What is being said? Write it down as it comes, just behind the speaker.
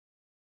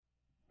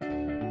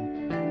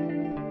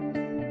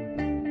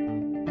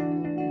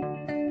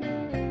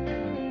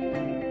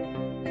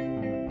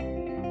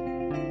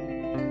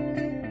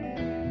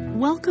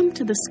Welcome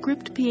to the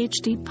Script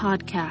PhD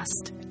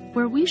podcast,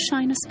 where we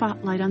shine a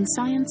spotlight on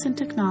science and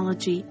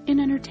technology in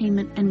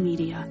entertainment and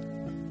media.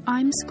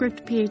 I'm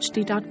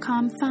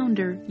ScriptPhD.com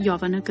founder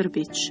Jovana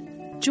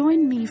Grbić.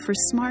 Join me for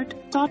smart,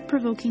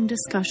 thought-provoking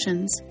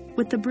discussions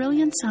with the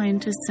brilliant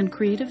scientists and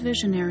creative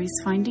visionaries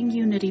finding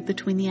unity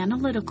between the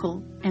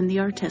analytical and the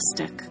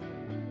artistic.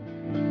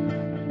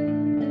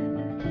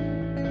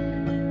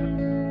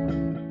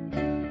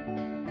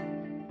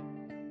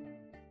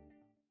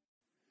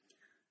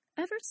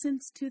 Ever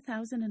since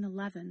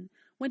 2011,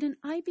 when an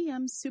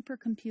IBM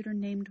supercomputer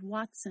named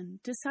Watson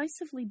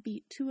decisively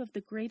beat two of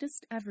the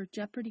greatest ever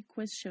Jeopardy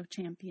quiz show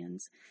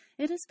champions,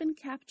 it has been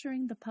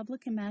capturing the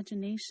public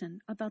imagination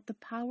about the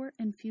power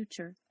and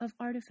future of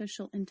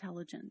artificial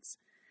intelligence.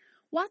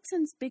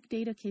 Watson's big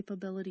data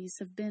capabilities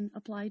have been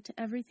applied to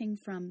everything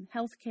from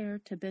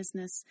healthcare to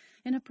business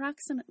in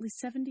approximately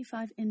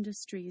 75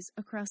 industries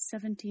across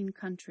 17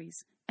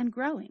 countries, and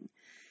growing.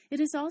 It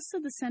is also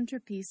the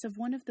centerpiece of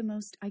one of the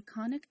most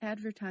iconic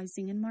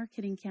advertising and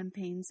marketing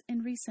campaigns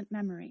in recent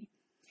memory.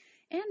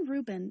 Anne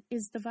Rubin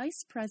is the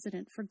Vice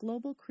President for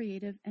Global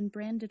Creative and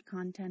Branded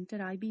Content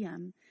at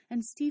IBM,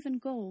 and Stephen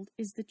Gold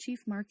is the Chief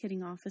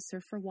Marketing Officer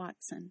for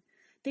Watson.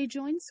 They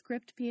joined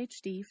Script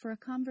PhD for a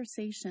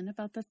conversation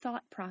about the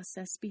thought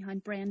process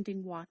behind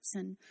branding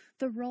Watson,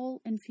 the role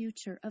and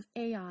future of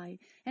AI,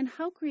 and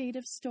how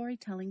creative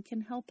storytelling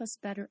can help us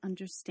better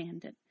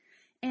understand it.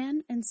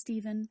 Anne and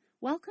Stephen,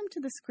 welcome to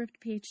the Script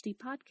PhD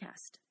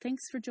podcast.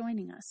 Thanks for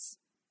joining us.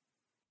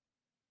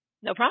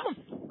 No problem.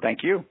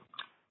 Thank you.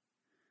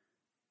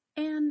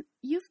 Anne,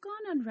 you've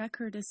gone on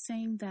record as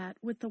saying that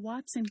with the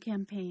Watson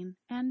campaign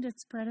and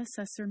its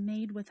predecessor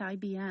Made with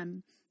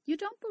IBM, you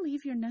don't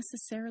believe you're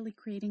necessarily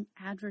creating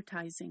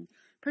advertising,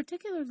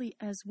 particularly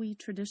as we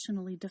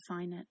traditionally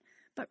define it,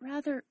 but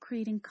rather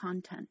creating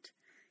content.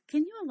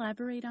 Can you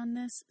elaborate on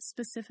this,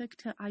 specific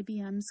to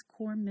IBM's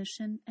core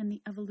mission and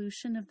the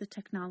evolution of the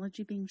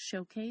technology being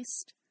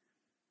showcased?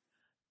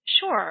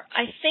 Sure.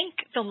 I think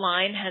the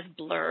line has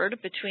blurred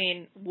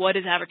between what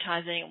is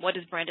advertising and what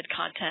is branded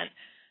content.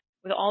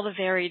 With all the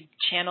varied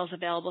channels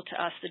available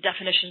to us, the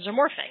definitions are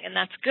morphing, and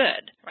that's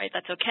good, right?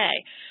 That's okay.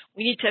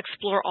 We need to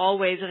explore all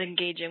ways of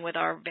engaging with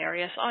our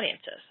various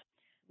audiences.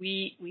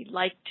 We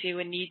like to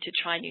and need to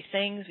try new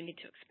things. We need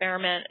to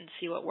experiment and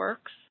see what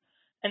works.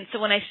 And so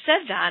when I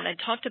said that, and I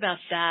talked about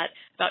that,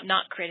 about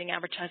not creating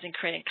advertising,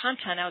 creating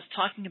content, I was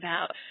talking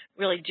about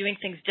really doing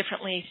things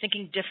differently,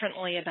 thinking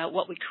differently about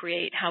what we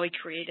create, how we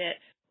create it,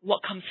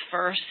 what comes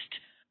first,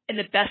 and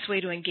the best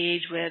way to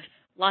engage with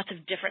lots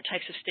of different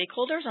types of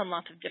stakeholders on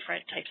lots of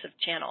different types of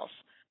channels.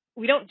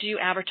 We don't do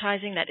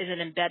advertising that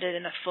isn't embedded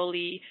in a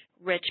fully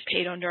rich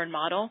paid-on-earn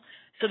model.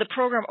 So the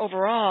program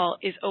overall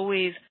is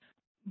always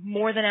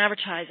more than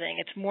advertising.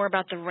 It's more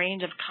about the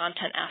range of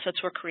content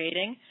assets we're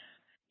creating.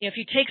 You know, if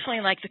you take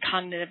something like the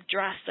cognitive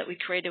dress that we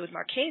created with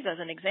Marchese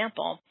as an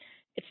example,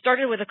 it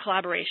started with a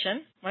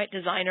collaboration, right?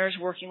 Designers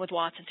working with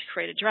Watson to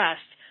create a dress.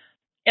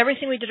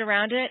 Everything we did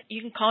around it,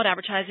 you can call it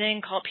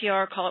advertising, call it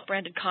PR, call it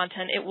branded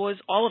content. It was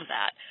all of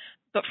that.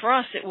 But for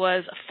us, it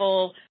was a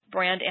full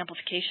brand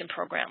amplification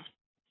program.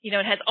 You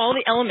know, it has all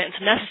the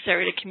elements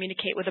necessary to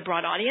communicate with a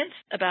broad audience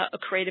about a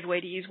creative way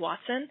to use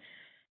Watson.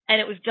 And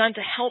it was done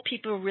to help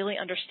people really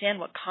understand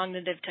what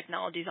cognitive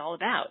technology is all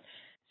about.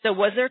 So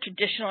was there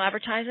traditional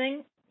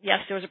advertising?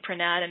 Yes, there was a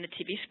print ad and a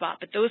TV spot,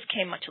 but those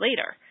came much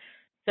later.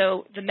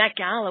 So the Met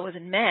Gala was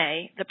in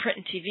May. The print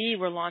and TV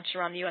were launched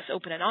around the U.S.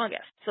 Open in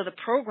August. So the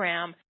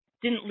program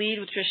didn't lead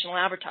with traditional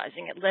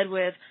advertising. It led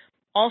with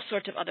all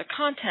sorts of other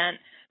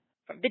content,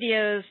 from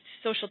videos,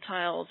 social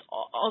tiles,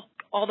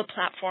 all the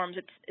platforms,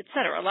 et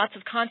cetera. Lots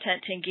of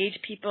content to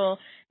engage people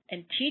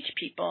and teach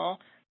people.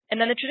 And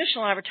then the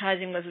traditional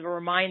advertising was a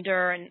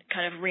reminder and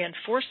kind of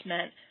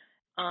reinforcement,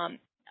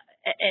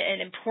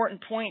 an important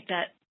point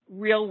that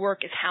real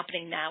work is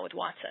happening now with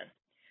Watson.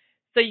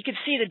 So you can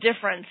see the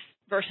difference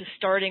versus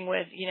starting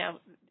with, you know,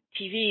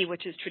 TV,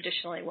 which is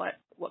traditionally what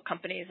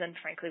companies and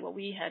frankly what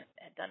we had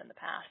done in the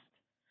past.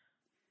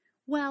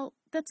 Well,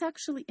 that's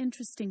actually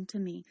interesting to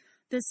me.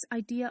 This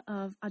idea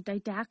of a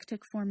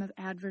didactic form of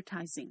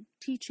advertising,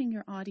 teaching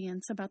your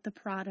audience about the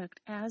product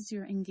as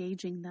you're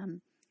engaging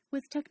them.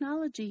 With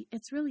technology,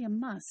 it's really a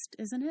must,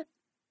 isn't it?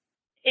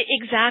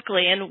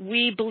 Exactly, and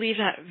we believe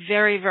that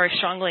very, very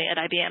strongly at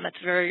IBM. It's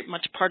very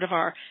much part of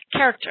our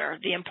character,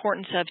 the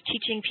importance of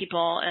teaching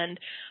people and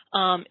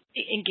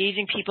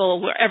engaging people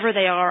wherever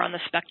they are on the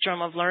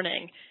spectrum of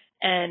learning.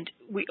 And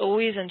we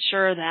always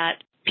ensure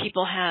that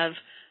people have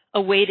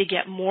a way to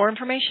get more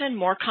information,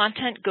 more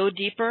content, go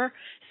deeper.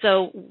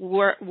 So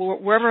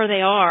wherever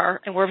they are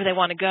and wherever they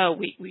want to go,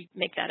 we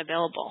make that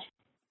available.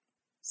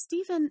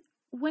 Stephen,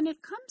 when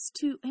it comes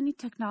to any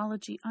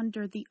technology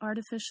under the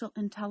artificial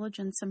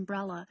intelligence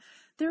umbrella,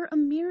 there are a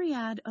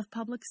myriad of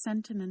public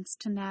sentiments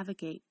to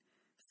navigate: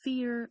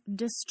 fear,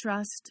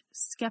 distrust,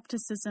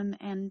 skepticism,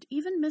 and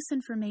even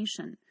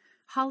misinformation.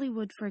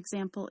 Hollywood, for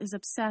example, is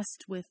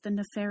obsessed with the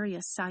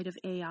nefarious side of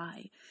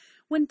AI.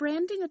 When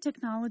branding a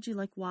technology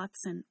like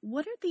Watson,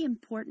 what are the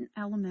important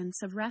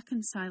elements of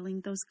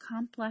reconciling those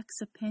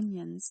complex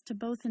opinions to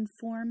both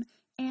inform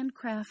and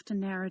craft a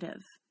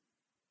narrative?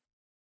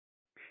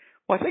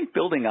 Well, I think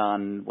building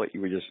on what you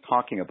were just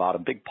talking about, a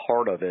big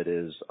part of it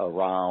is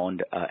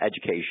around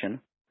education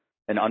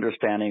and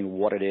understanding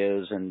what it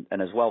is and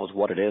as well as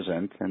what it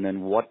isn't, and then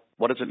what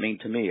does it mean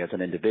to me as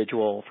an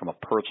individual from a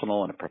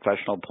personal and a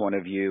professional point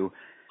of view.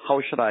 How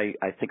should I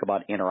think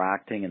about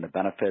interacting and the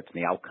benefits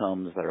and the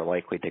outcomes that are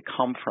likely to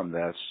come from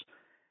this?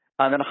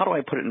 And then how do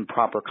I put it in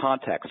proper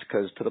context?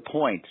 Because to the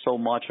point, so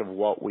much of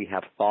what we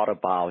have thought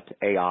about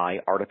AI,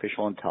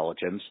 artificial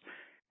intelligence,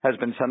 has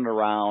been centered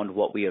around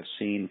what we have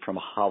seen from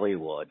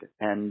Hollywood.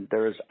 And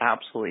there is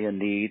absolutely a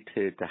need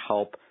to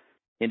help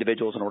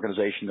individuals and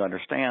organizations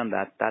understand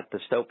that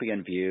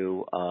dystopian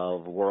view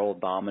of world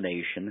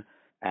domination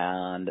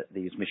and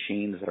these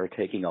machines that are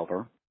taking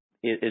over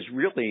is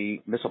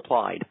really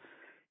misapplied.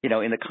 In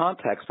the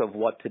context of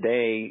what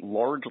today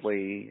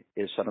largely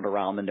is centered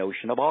around the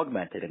notion of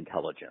augmented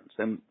intelligence.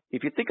 And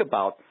if you think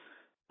about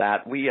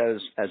that, we as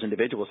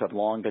individuals have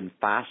long been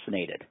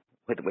fascinated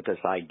with this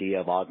idea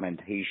of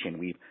augmentation.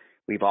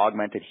 We've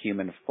augmented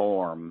human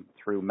form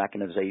through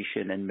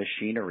mechanization and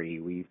machinery.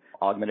 We've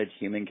augmented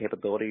human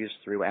capabilities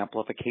through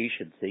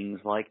amplification,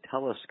 things like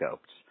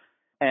telescopes.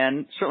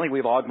 And certainly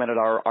we've augmented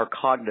our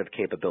cognitive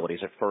capabilities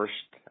at first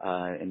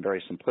in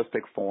very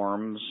simplistic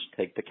forms.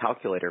 Take the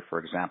calculator, for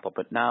example,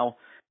 but now,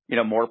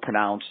 more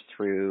pronounced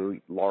through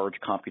large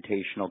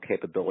computational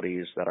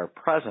capabilities that are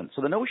present.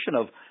 So the notion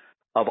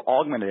of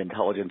augmented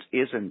intelligence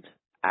isn't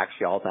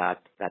actually all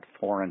that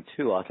foreign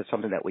to us. It's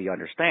something that we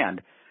understand.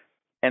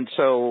 And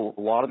so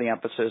a lot of the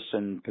emphasis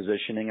in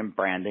positioning and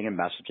branding and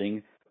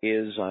messaging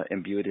is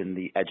imbued in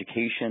the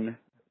education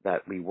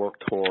that we work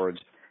towards,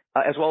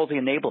 as well as the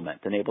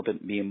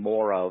enablement being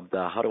more of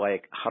the how do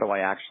I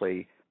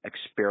actually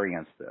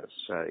experience this?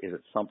 Is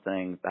it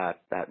something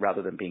that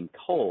rather than being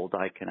told,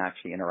 I can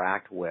actually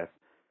interact with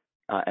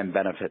and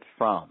benefit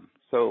from?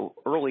 So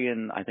early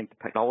in, I think,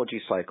 the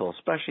technology cycle,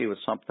 especially with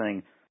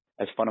something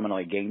as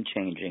fundamentally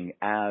game-changing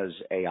as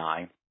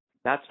AI,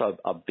 that's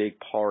a big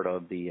part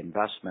of the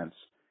investments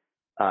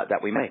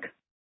that we make.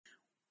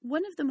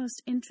 One of the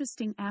most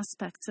interesting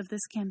aspects of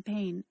this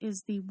campaign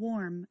is the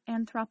warm,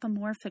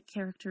 anthropomorphic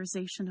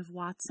characterization of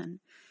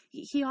Watson.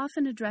 He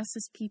often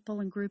addresses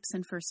people and groups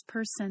in first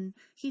person.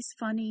 He's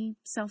funny,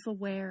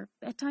 self-aware,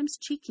 at times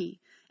cheeky,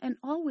 and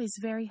always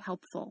very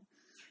helpful.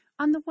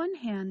 On the one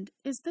hand,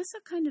 is this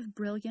a kind of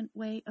brilliant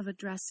way of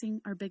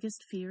addressing our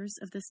biggest fears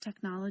of this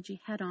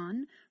technology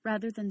head-on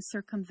rather than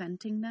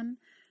circumventing them?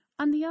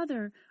 On the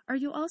other, are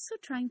you also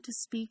trying to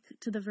speak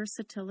to the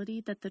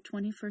versatility that the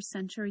 21st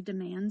century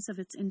demands of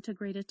its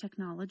integrated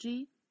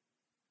technology?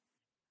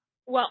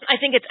 Well, I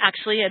think it's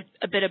actually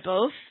a bit of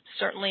both,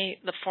 certainly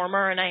the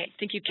former, and I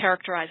think you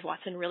characterized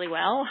Watson really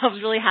well. I'm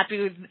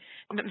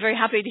very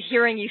happy to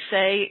hearing you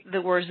say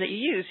the words that you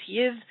use. He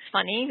is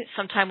funny,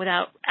 sometimes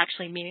without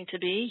actually meaning to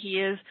be.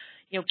 He is,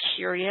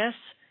 curious.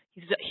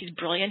 He's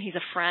brilliant. He's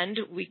a friend.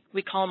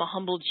 We call him a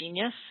humble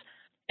genius.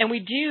 And we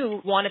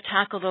do want to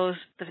tackle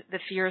the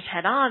fears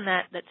head on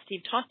that Steve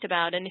talked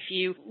about. And if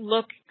you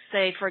look,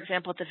 say, for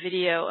example, at the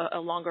video, a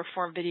longer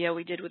form video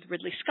we did with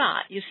Ridley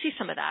Scott, you see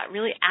some of that,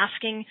 really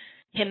asking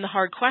him the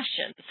hard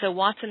questions. So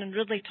Watson and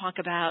Ridley talk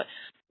about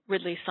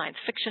Ridley's science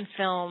fiction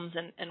films,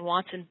 and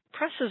Watson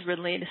presses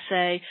Ridley to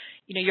say,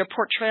 your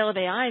portrayal of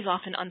AI is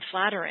often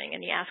unflattering,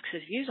 and he asks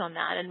his views on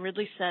that. And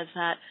Ridley says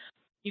that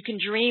you can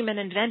dream and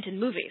invent in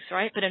movies,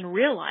 right? But in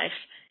real life,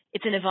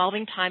 it's an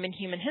evolving time in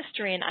human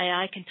history, and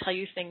AI can tell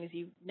you things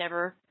you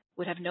never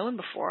would have known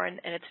before,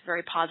 and it's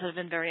very positive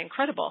and very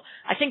incredible.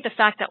 I think the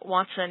fact that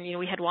Watson,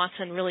 we had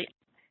Watson really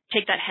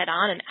take that head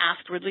on and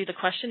ask Ridley the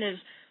question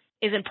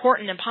is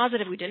important and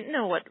positive. We didn't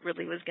know what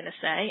Ridley was going to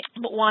say,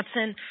 but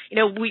Watson,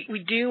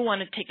 we do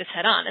want to take this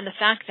head on, and the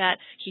fact that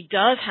he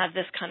does have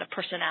this kind of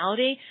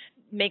personality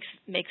makes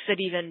it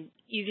even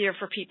easier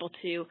for people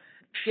to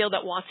feel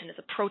that Watson is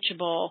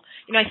approachable.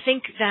 I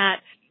think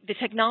that the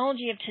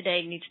technology of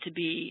today needs to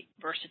be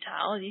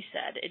versatile, as you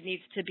said. It needs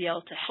to be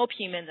able to help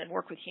humans and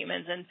work with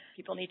humans, and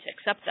people need to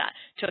accept that.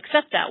 To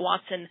accept that,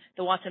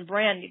 the Watson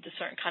brand needs a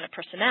certain kind of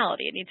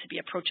personality. It needs to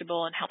be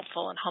approachable and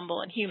helpful and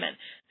humble and human.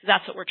 So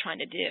that's what we're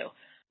trying to do.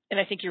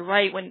 And I think you're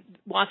right. When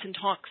Watson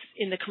talks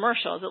in the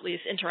commercials, at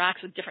least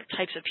interacts with different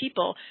types of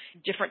people,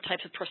 different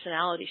types of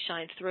personalities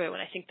shine through.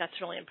 And I think that's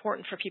really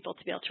important for people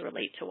to be able to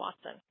relate to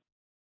Watson.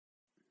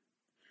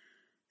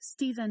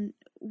 Stephen,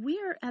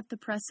 we are at the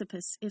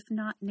precipice, if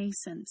not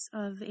nascence,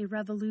 of a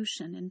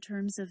revolution in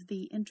terms of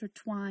the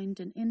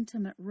intertwined and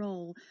intimate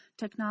role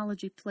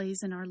technology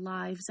plays in our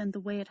lives and the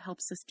way it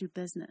helps us do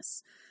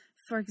business.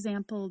 For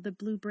example, the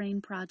Blue Brain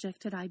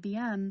project at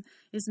IBM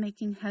is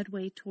making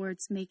headway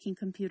towards making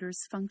computers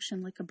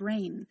function like a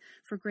brain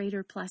for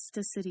greater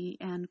plasticity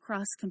and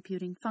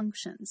cross-computing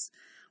functions.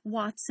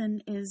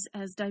 Watson is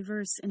as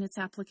diverse in its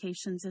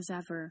applications as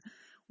ever.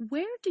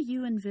 Where do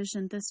you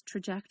envision this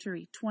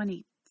trajectory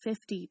 20,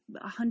 50,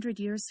 100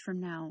 years from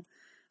now?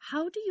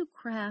 How do you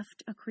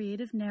craft a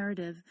creative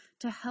narrative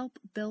to help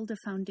build a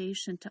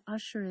foundation to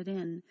usher it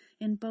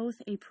in both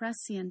a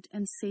prescient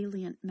and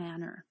salient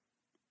manner?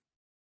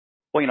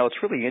 Well, it's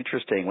really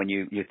interesting when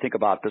you think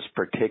about this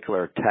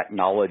particular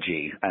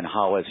technology and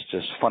how it's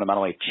just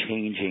fundamentally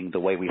changing the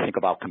way we think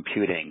about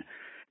computing.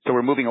 So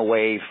we're moving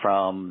away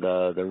from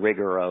the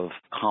rigor of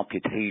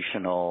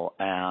computational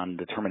and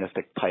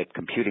deterministic type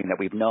computing that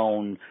we've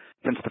known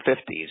since the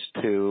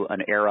 50s to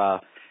an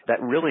era that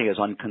really is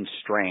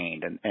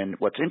unconstrained. And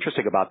what's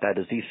interesting about that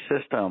is these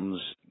systems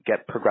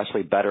get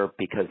progressively better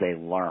because they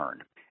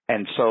learn.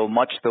 And so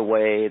much the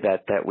way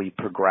that we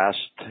progressed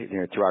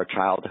through our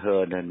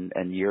childhood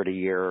and year to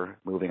year,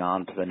 moving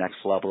on to the next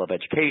level of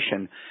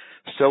education,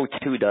 so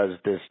too does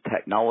this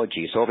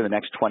technology. So over the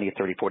next 20,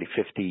 30, 40,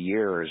 50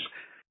 years,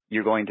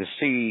 you're going to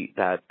see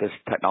that this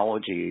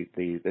technology,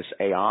 this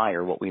AI,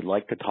 or what we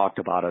like to talk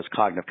about as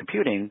cognitive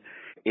computing,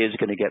 is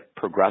going to get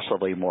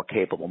progressively more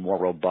capable, more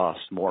robust,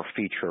 more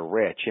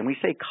feature-rich. And we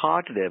say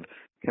cognitive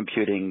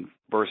computing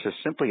versus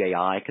simply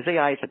AI because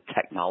AI is a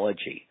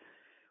technology.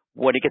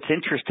 What it gets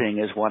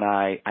interesting is when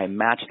I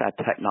match that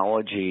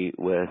technology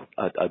with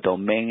a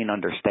domain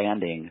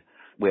understanding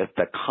with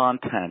the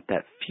content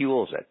that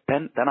fuels it,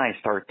 then I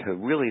start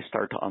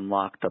to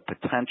unlock the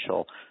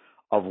potential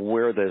of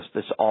where this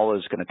all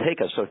is going to take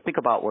us. So think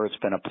about where it's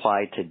been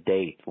applied to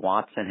date.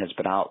 Watson has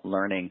been out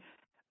learning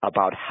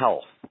about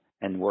health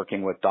and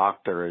working with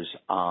doctors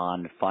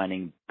on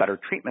finding better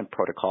treatment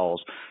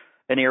protocols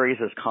in areas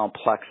as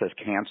complex as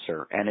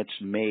cancer. And it's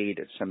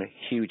made some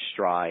huge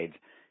strides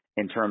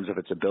in terms of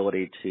its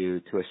ability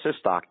to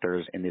assist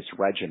doctors in this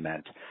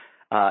regimen.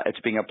 It's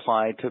being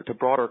applied to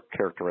broader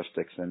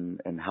characteristics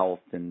in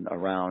health and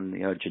around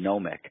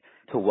genomic,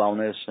 to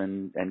wellness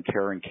and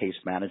care and case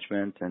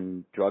management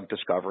and drug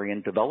discovery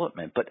and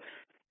development. But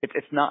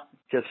it's not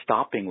just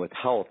stopping with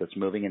health. It's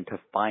moving into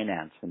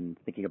finance and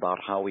thinking about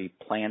how we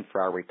plan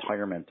for our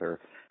retirement or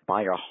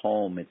buy a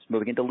home. It's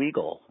moving into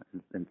legal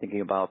and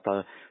thinking about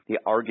the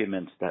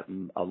arguments that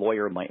a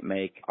lawyer might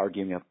make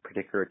arguing a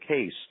particular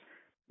case.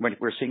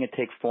 We're seeing it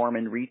take form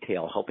in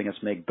retail, helping us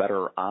make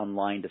better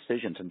online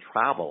decisions, and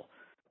travel,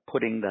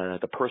 putting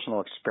the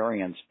personal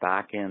experience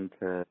back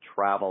into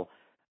travel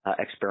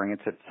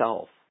experience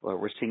itself.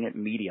 We're seeing it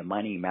in media,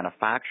 money,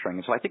 manufacturing.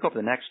 And so I think over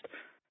the next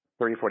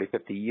 30, 40,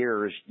 50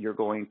 years, you're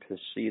going to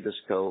see this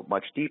go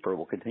much deeper.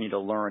 We'll continue to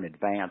learn,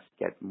 advance,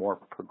 get more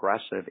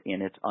progressive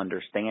in its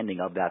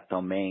understanding of that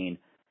domain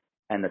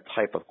and the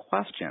type of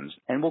questions.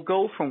 And we'll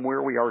go from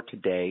where we are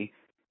today,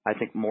 I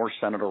think more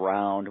centered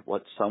around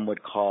what some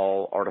would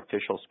call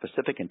artificial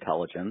specific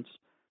intelligence,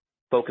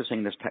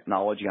 focusing this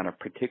technology on a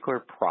particular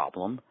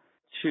problem,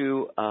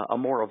 to a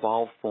more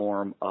evolved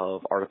form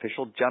of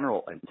artificial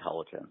general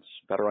intelligence,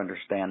 better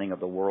understanding of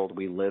the world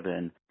we live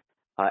in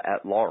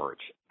at large.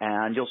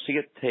 And you'll see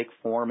it take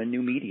form in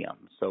new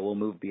mediums. So we'll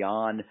move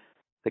beyond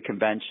the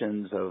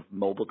conventions of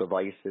mobile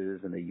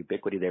devices and the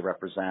ubiquity they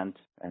represent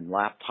and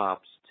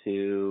laptops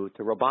to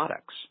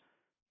robotics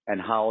and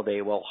how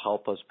they will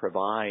help us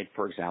provide,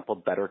 for example,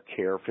 better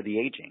care for the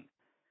aging.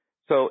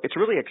 So it's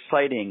really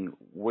exciting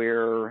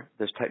where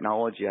this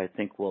technology, I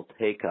think, will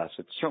take us.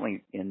 It's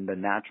certainly in the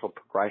natural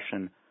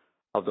progression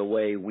of the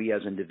way we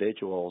as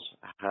individuals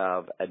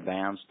have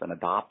advanced and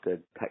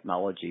adopted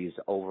technologies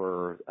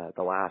over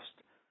the last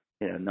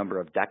number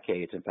of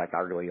decades, in fact,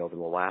 arguably over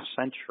the last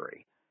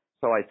century.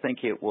 So I think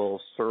it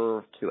will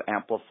serve to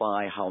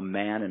amplify how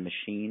man and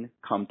machine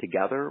come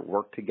together,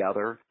 work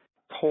together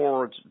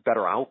towards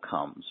better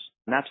outcomes.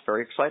 And that's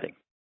very exciting.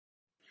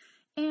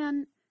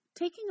 And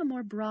taking a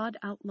more broad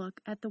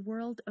outlook at the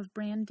world of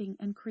branding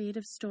and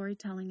creative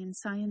storytelling in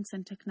science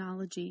and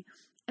technology,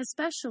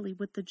 especially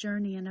with the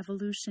journey and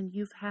evolution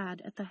you've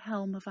had at the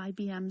helm of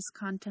IBM's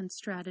content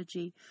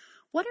strategy,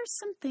 what are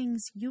some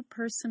things you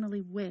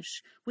personally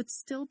wish would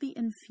still be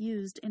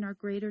infused in our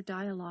greater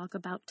dialogue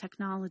about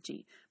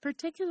technology,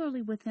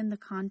 particularly within the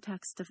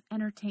context of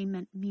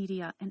entertainment,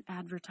 media, and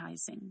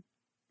advertising?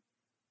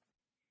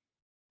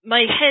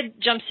 My head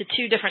jumps to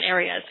two different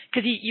areas,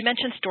 because you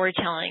mentioned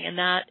storytelling, and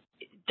that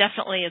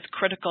definitely is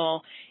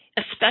critical,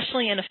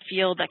 especially in a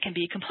field that can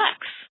be complex,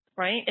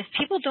 right? If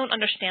people don't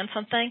understand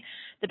something,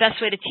 the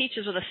best way to teach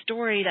is with a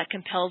story that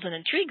compels and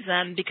intrigues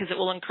them, because it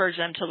will encourage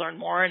them to learn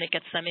more and it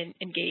gets them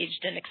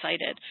engaged and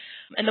excited.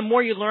 And the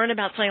more you learn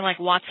about something like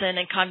Watson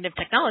and cognitive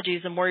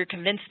technologies, the more you're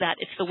convinced that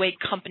it's the way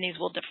companies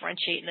will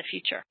differentiate in the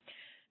future.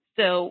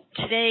 So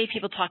today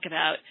people talk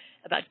about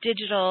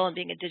digital and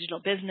being a digital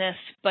business,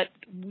 but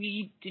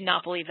we do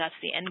not believe that's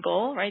the end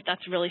goal, right?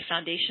 That's really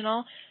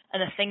foundational. And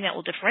the thing that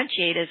will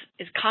differentiate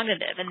is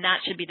cognitive, and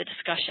that should be the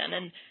discussion.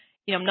 And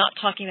I'm not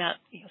talking about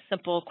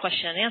simple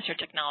question and answer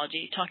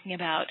technology, talking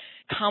about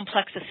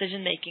complex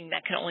decision making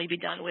that can only be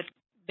done with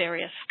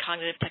various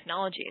cognitive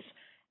technologies.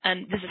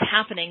 And this is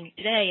happening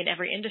today in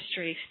every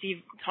industry.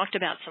 Steve talked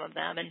about some of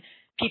them, and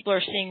people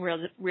are seeing real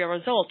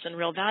results and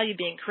real value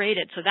being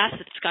created. So that's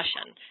the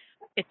discussion.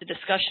 It's a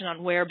discussion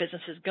on where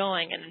business is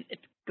going, and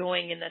it's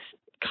going in this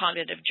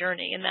cognitive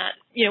journey. And that,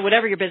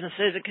 whatever your business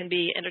is, it can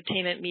be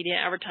entertainment, media,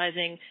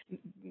 advertising,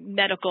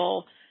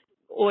 medical,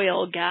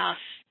 oil, gas,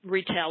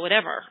 retail,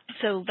 whatever.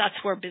 So that's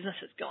where business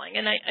is going.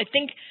 And I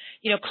think,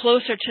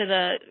 closer to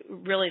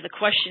the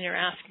question you're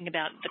asking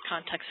about the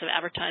context of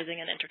advertising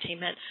and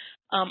entertainment,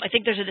 I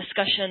think there's a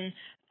discussion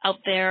out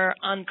there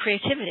on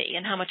creativity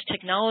and how much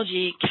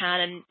technology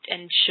can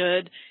and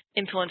should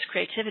influence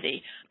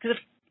creativity. Because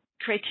if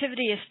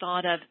creativity is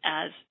thought of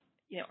as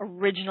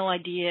original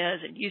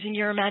ideas and using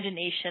your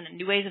imagination and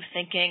new ways of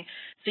thinking.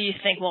 So you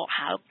think, well,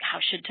 how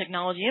should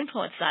technology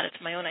influence that?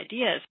 It's my own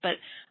ideas. But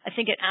I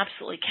think it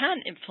absolutely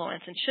can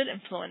influence and should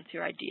influence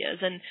your ideas.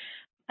 And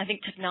I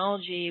think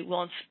technology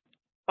will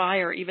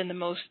inspire even the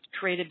most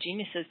creative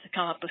geniuses to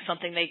come up with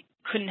something they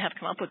couldn't have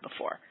come up with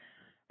before,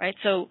 right?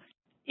 So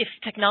if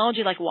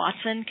technology like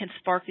Watson can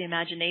spark the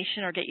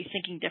imagination or get you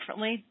thinking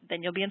differently,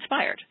 then you'll be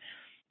inspired.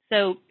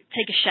 So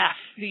take a chef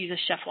who uses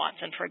Chef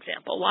Watson, for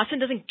example. Watson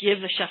doesn't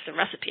give the chef the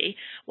recipe.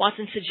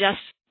 Watson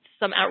suggests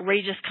some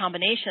outrageous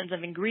combinations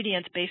of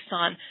ingredients based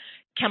on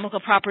chemical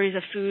properties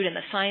of food and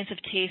the science of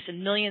taste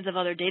and millions of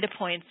other data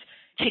points,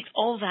 takes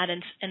all of that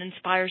and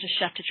inspires a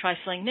chef to try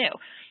something new.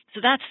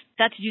 So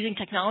that's using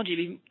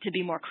technology to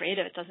be more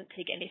creative. It doesn't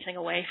take anything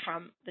away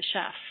from the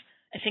chef.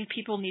 I think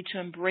people need to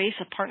embrace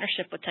a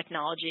partnership with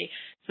technology,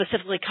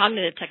 specifically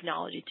cognitive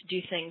technology, to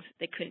do things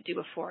they couldn't do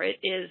before. It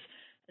is,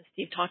 as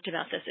Steve talked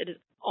about this, it is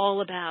all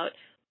about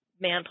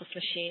man plus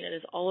machine. It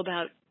is all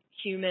about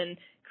human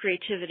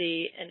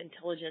creativity and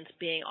intelligence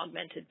being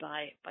augmented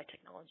by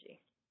technology.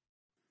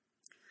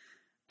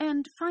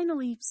 And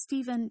finally,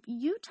 Stephen,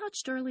 you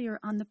touched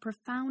earlier on the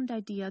profound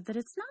idea that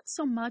it's not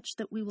so much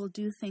that we will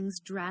do things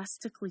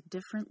drastically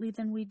differently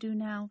than we do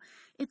now.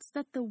 It's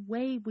that the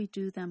way we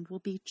do them will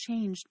be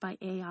changed by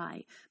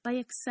AI, by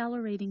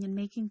accelerating and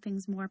making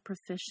things more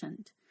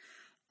proficient.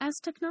 As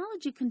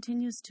technology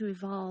continues to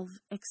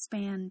evolve,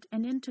 expand,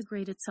 and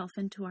integrate itself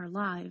into our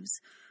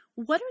lives,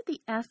 what are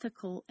the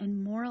ethical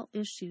and moral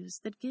issues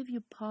that give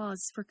you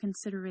pause for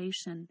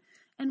consideration,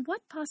 and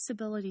what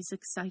possibilities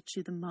excite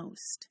you the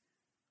most?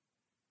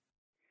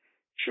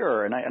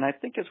 Sure, and I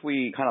think as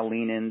we kind of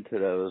lean into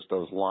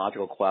those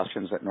logical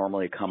questions that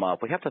normally come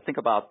up, we have to think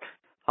about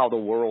how the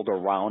world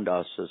around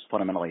us is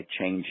fundamentally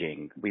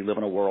changing. We live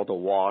in a world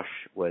awash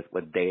with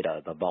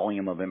data. The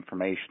volume of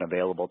information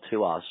available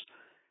to us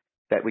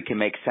that we can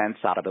make sense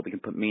out of, that we can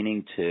put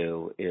meaning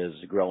to, is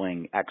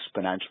growing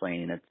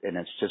exponentially, and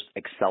it's just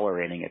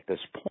accelerating at this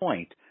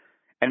point.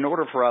 And in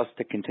order for us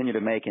to continue to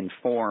make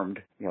informed,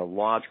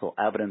 logical,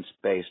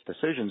 evidence-based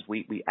decisions,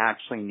 we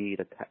actually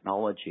need a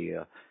technology,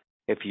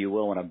 if you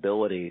will, an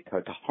ability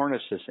to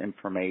harness this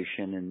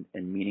information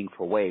in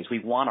meaningful ways. We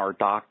want our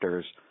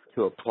doctors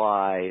to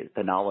apply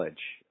the knowledge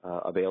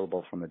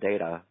available from the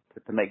data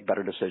to make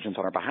better decisions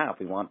on our behalf.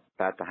 We want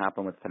that to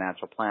happen with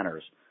financial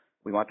planners.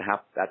 We want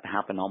that to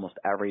happen almost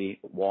every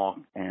walk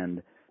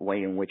and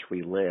way in which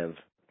we live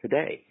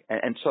today.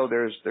 And so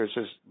there's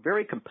this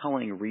very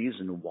compelling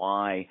reason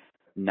why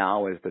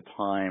now is the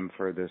time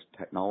for this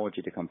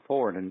technology to come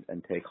forward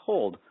and take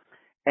hold.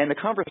 And the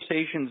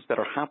conversations that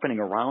are happening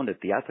around it,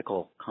 the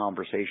ethical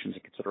conversations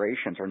and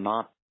considerations, are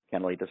not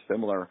candidly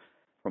dissimilar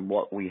from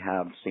what we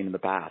have seen in the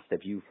past.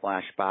 If you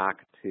flash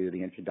back to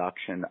the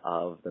introduction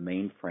of the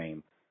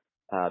mainframe,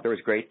 there was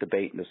great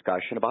debate and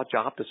discussion about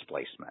job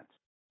displacement.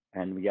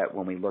 And yet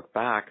when we look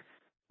back,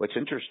 what's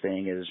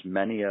interesting is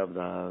many of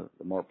the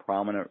more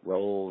prominent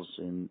roles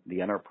in the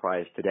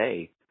enterprise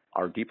today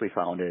are deeply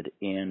founded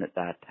in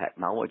that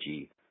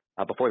technology.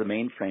 Before the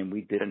mainframe,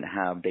 we didn't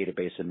have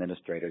database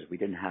administrators. We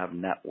didn't have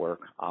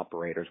network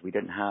operators. We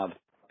didn't have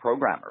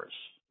programmers.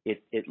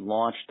 It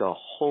launched a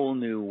whole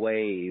new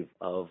wave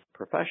of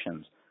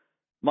professions,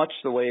 much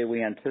the way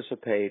we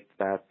anticipate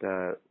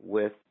that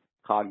with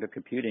cognitive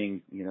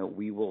computing,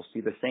 we will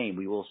see the same.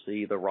 We will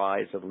see the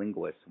rise of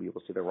linguists. We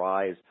will see the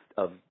rise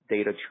of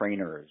data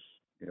trainers.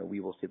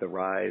 We will see the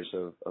rise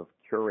of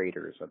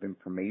curators of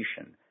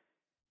information.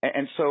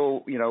 And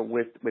so,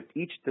 with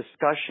each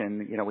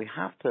discussion, we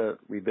have to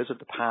revisit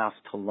the past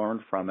to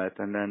learn from it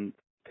and then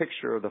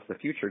picture the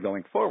future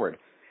going forward.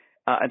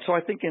 And so I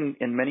think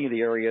in many of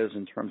the areas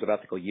in terms of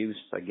ethical use,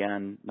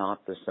 again,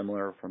 not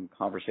dissimilar from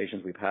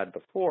conversations we've had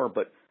before,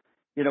 but,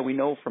 we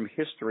know from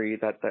history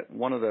that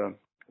one of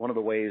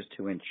the ways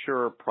to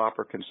ensure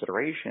proper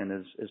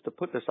consideration is to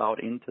put this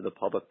out into the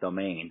public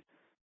domain.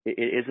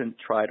 It isn't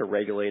try to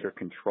regulate or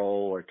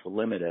control or to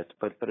limit it,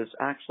 but it's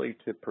actually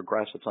to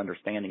progress its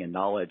understanding and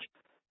knowledge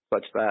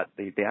such that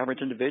the average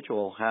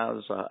individual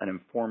has an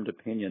informed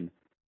opinion,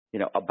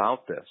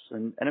 about this.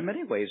 And in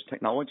many ways,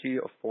 technology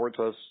affords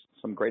us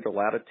some greater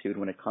latitude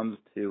when it comes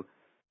to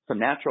some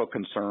natural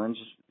concerns,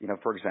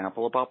 for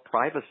example, about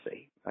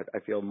privacy. I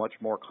feel much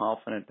more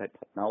confident that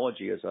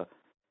technology is a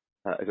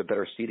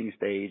better seeding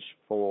stage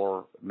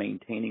for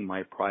maintaining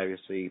my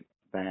privacy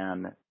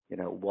than,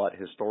 what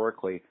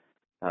historically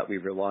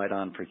we've relied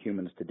on for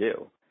humans to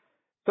do.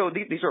 So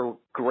these are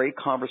great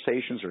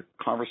conversations, or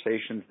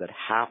conversations that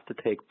have to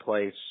take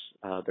place.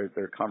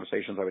 They're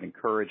conversations I would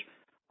encourage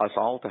us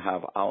all to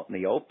have out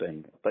in the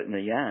open. But in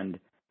the end,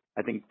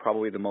 I think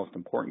probably the most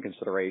important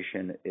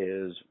consideration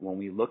is when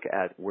we look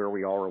at where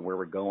we are and where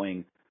we're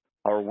going,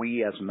 are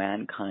we as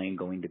mankind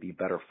going to be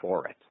better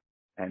for it?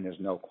 And there's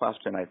no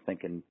question, I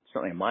think, and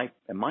certainly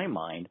in my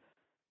mind,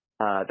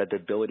 that the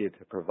ability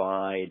to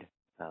provide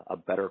a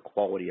better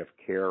quality of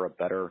care, a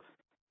better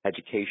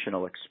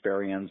educational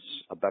experience,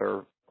 a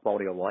better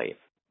quality of life,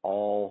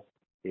 all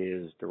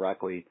is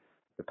directly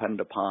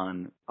dependent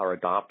upon our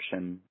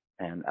adoption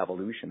and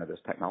evolution of this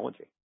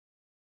technology.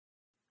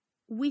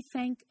 We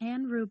thank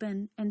Anne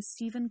Rubin and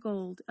Stephen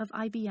Gold of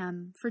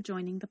IBM for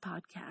joining the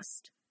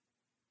podcast.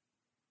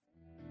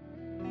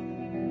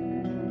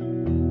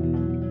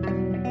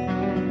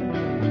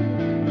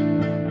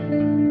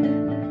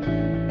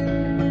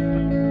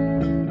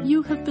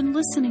 You have been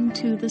listening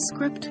to the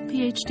Script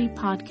PhD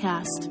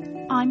podcast.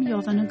 I'm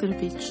Jovana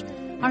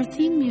Grbić. Our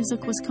theme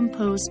music was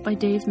composed by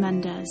Dave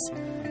Mendez.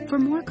 For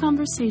more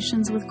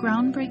conversations with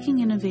groundbreaking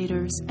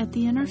innovators at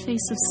the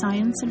interface of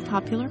science and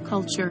popular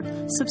culture,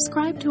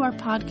 subscribe to our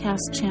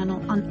podcast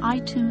channel on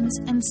iTunes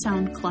and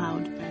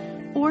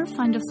SoundCloud, or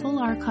find a full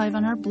archive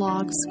on our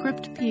blog,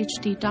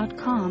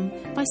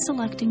 scriptphd.com, by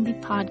selecting the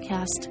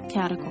podcast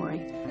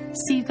category.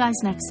 See you guys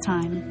next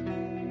time.